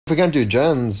we can't do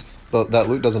gens, that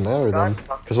loot doesn't matter then,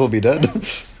 because we'll be dead.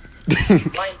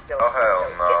 Oh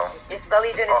hell no. It's the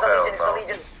Legion, it's the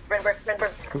Legion.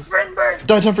 Sprint burst.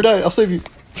 Die, Temper, die, I'll save you.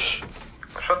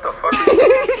 Shut the fuck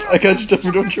up. I got you,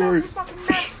 Temper, don't you worry.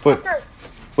 Wait,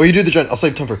 well, you do the gen, I'll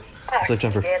save Temper. I'll save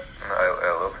Temper.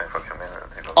 I'll open fucking minute.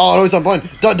 Oh, no, he's not blind.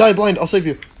 Die blind, I'll save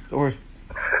you. Don't worry.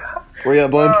 Where you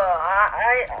at, blind?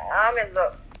 I'm in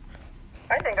the...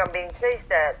 I think I'm being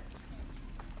chased at.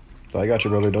 I got you,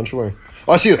 brother, don't you worry.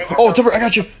 Oh, I see you. Oh, Temper, I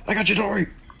got you, don't worry.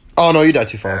 Oh, no, you died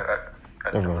too far.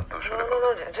 Never mind.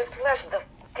 No, just flash the...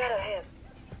 Get ahead.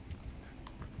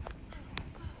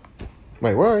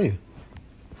 Wait, where are you?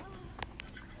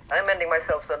 I'm ending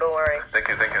myself, so don't worry. Thank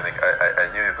you, Nick. I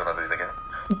knew you were gonna do it again.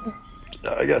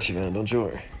 I got you, man, don't you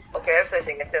worry. Okay, I'm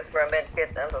searching a test for a med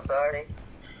kit, I'm so sorry.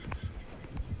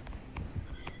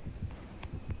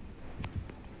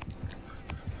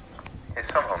 He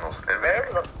somehow knows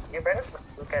everything. You better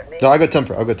look at me. No, I got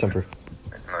Temper. No, he's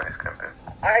camping.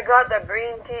 I got the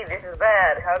green key, this is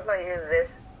bad. How do I use this?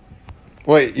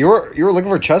 Wait, you were looking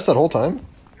for a chest that whole time?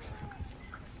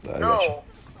 I got you. No,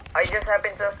 I just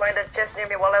happened to find a chest near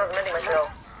me while I was mending myself.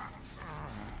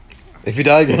 If you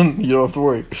die again, you don't have to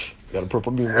worry. You got a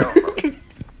purple beam.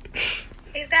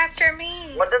 He's after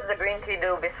me. What does the green key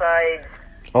do besides...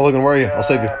 Oh, Logan, where are you? I'll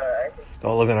save you.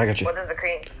 Oh, Logan, I got you. What does the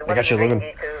green... I got you, Logan.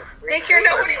 Nick, you're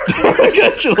not... I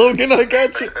got you, Logan, I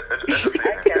got you.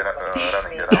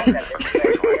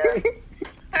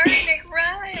 Hurry, Nick,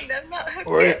 run. I'm not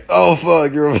hooked. Oh,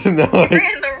 fuck, you're over there now. You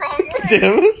ran the wrong way.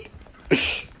 Damn it.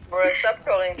 Bro, stop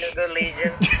trolling the good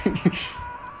Legion.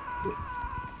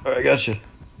 Alright, I got you.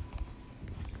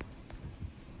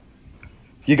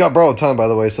 You got borrowed time, by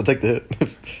the way, so take the hit.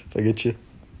 If I get you.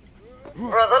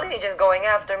 Bro, the Legion's going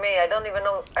after me. I don't even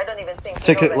know. I don't even think.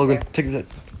 Take the hit, Logan. Take the hit.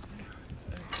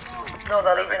 No,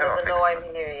 the Legion doesn't know I'm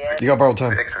here yet. You got borrowed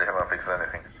time. We actually haven't fixed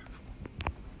anything.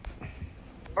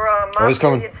 Bro, Oh, he's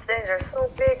coming. my stains are so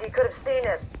big, he could have seen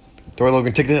it. Don't worry,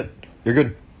 Logan. Take the hit. You're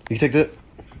good. You can take the hit.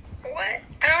 What?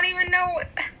 I don't even know what...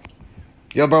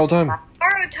 You got borrowed time.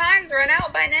 Borrowed time's run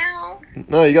out by now.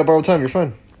 No, you got borrowed time. You're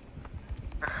fine.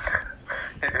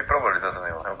 He probably doesn't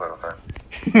even have that time.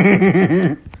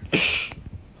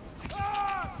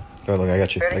 Alright, look, I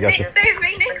got you. I got you. Save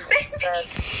me, Nick, save me.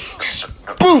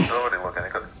 Poof! Don't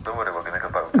worry, Logan, I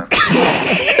got borrowed time.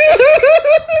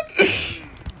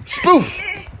 Spoof!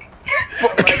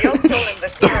 Fuck.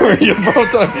 Don't worry, you got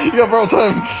borrowed time. You got borrowed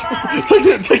time. Take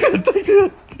it. Take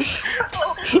it.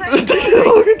 Oh, Take it,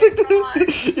 Logan. Take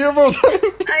it. You got borrowed time.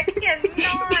 I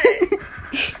cannot.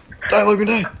 Die, Logan,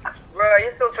 die. Bro, are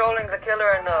you still trolling the killer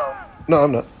or no? No,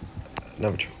 I'm not.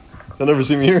 Never true. They'll never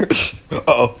see me here.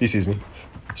 Uh-oh, he sees me.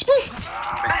 Spoof!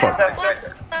 Fuck.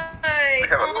 We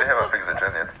haven't fixed the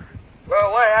gen yet.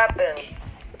 Bro, what happened?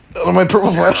 Oh, my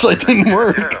purple flashlight didn't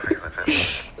work. We haven't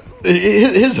fixed the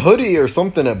gen. His hoodie or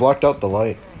something that blocked out the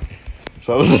light.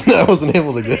 So I wasn't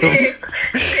able to get him. Nick,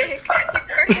 you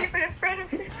weren't even in front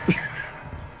of me.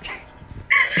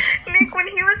 Nick, when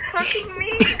he was hooking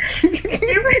me,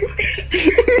 you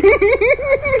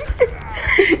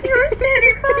were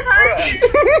standing behind me.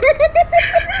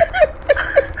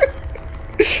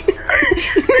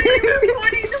 You were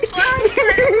pointing the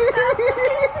flashlight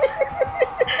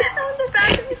on the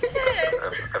back of his head.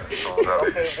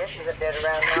 Okay, this is a dead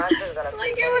round. Now I'm just gonna Like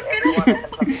sleep it was everyone gonna- in the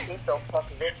fucking sea, so fuck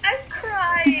this. I'm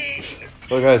crying.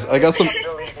 Well, guys, I got some.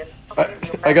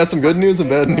 I got some good news and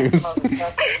bad news.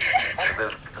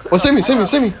 Oh, save me.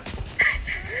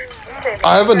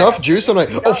 I have enough juice. I'm like,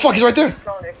 oh fuck, he's right there.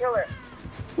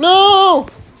 No.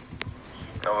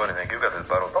 No worry, Nick, you got this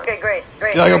battle. Okay, great.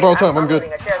 Yeah, I got borrowed time, I'm good. I'm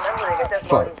moving a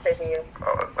chest while he's chasing you.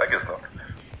 Oh, I guess not.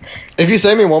 If you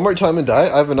save me one more time and die,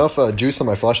 I have enough juice on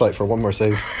my flashlight for one more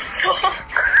save.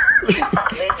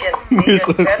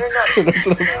 Legion, better not.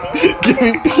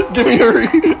 Give me, hurry,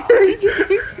 give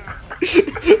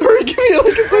me, I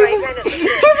can save him.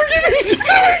 Temper, give me,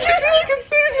 I can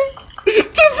save him.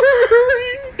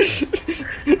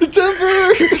 Temper,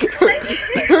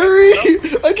 hurry,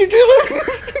 I can get him.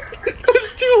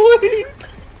 It's too late.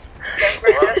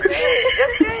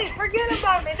 Just wait, forget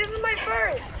about me. This is my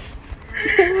first.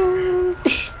 This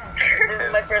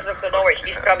is my first, so don't worry.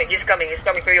 He's coming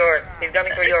for your.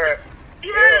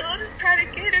 You might as well just try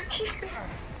to get him.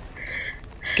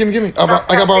 Give me.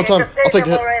 I got borrowed time. I'll take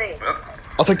that.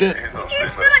 I'll take that. You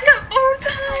still got borrowed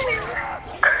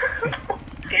time.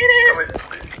 Get him.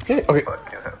 Okay, okay.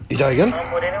 You die again?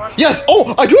 Yes!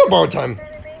 Oh, I do have borrowed time.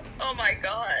 Oh my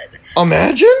god.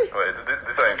 Imagine? Wait,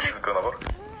 this is gonna work.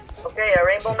 Okay, a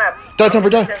rainbow map. Die, Temper,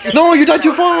 die. No, you died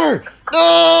too far.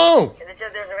 No! In the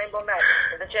chest, there's a rainbow map.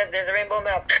 In the chest, there's a rainbow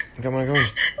map. I got my gun.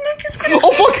 Nick is gonna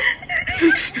Oh, fuck!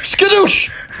 Skadoosh!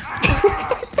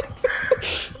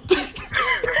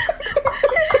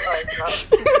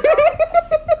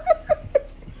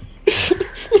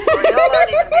 Well, y'all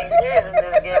aren't even being serious in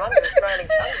this game. I'm just trying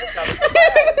to. I'm just having fun.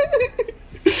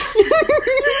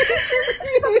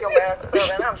 Fuck your ass, bro,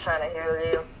 and I'm trying to heal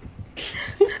you.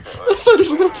 I thought he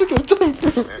was gonna pick up time for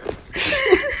him.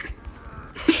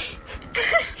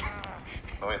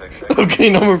 Okay,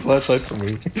 no more flashlight for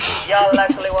me. Y'all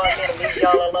actually want me to leave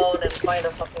y'all alone and find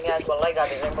a fucking ash while I got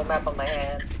the rainbow map on my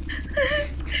hand.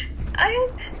 I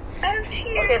have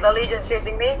tears. Okay, the Legion's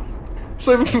shooting me.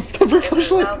 Save him for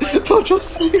flashlight. Watch us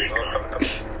see.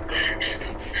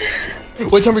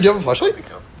 Wait, Timber, do you have a flashlight?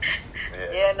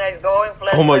 Yeah, nice going,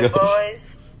 Oh my flashlight gosh.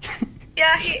 boys.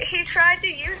 Yeah, he tried to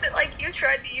use it like you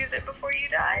tried to use it before you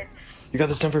died. You got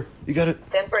this, Timber. You got it.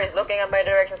 Temper is looking at my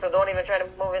direction, so don't even try to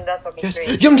move in that fucking Yes. tree.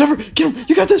 Get him, Timber. Get him.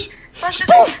 You got this. Let's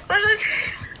Spoof!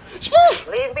 just Spoof!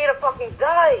 Leave me to fucking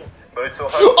die. But it's so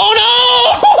hard. Oh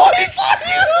no! He saw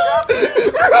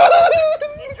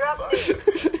He dropped me.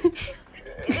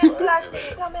 He didn't flash me,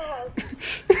 you dumbass.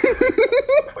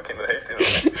 Fucking hate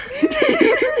you.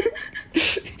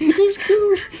 He's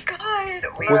cool. God.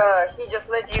 Bruh, he just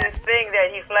let you think that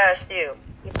he flashed you.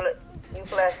 You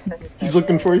flashed him. He's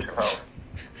looking for you. He's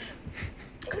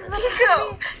looking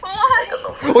for me. Why?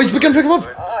 Oh, he's gonna pick him up.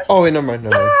 Oh, Oh wait, never mind.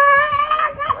 Never mind.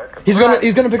 He's gonna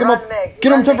pick him up. Run, Meg.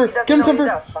 Get him, Run, Timber. Meg. He Get him, doesn't know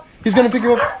Timber. he's up. He's gonna pick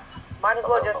you up. Might as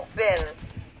well just spin.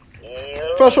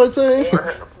 You. Flashlight save. Where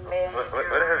have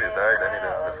you died? I need a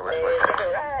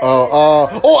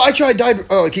flashlight. Oh, I tried. Died.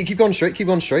 Oh, keep going straight. Keep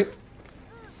going straight.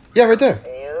 Yeah, right there.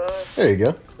 There you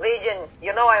go. Legion,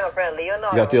 you know I'm a friendly. You know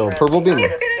You got the old purple beamer. He's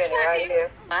gonna try to use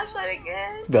flashlight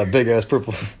again. That big ass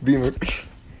purple beamer.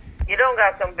 You don't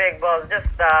got some big balls. Just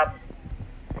stop.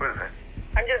 What is it?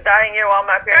 I'm just dying here while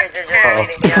my parents are just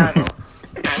eating piano.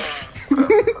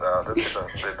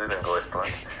 They didn't go as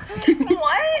planned.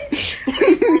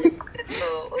 What?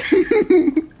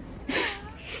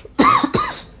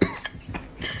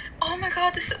 Oh my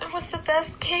god, this was the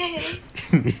best game.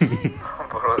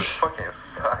 Bro, this fucking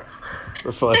sucks.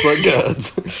 The flashlight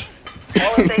gods.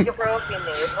 Oh, thank you for opinion.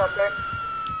 You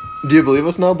fucker. Do you believe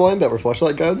us now, Blind, that we're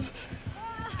flashlight gods?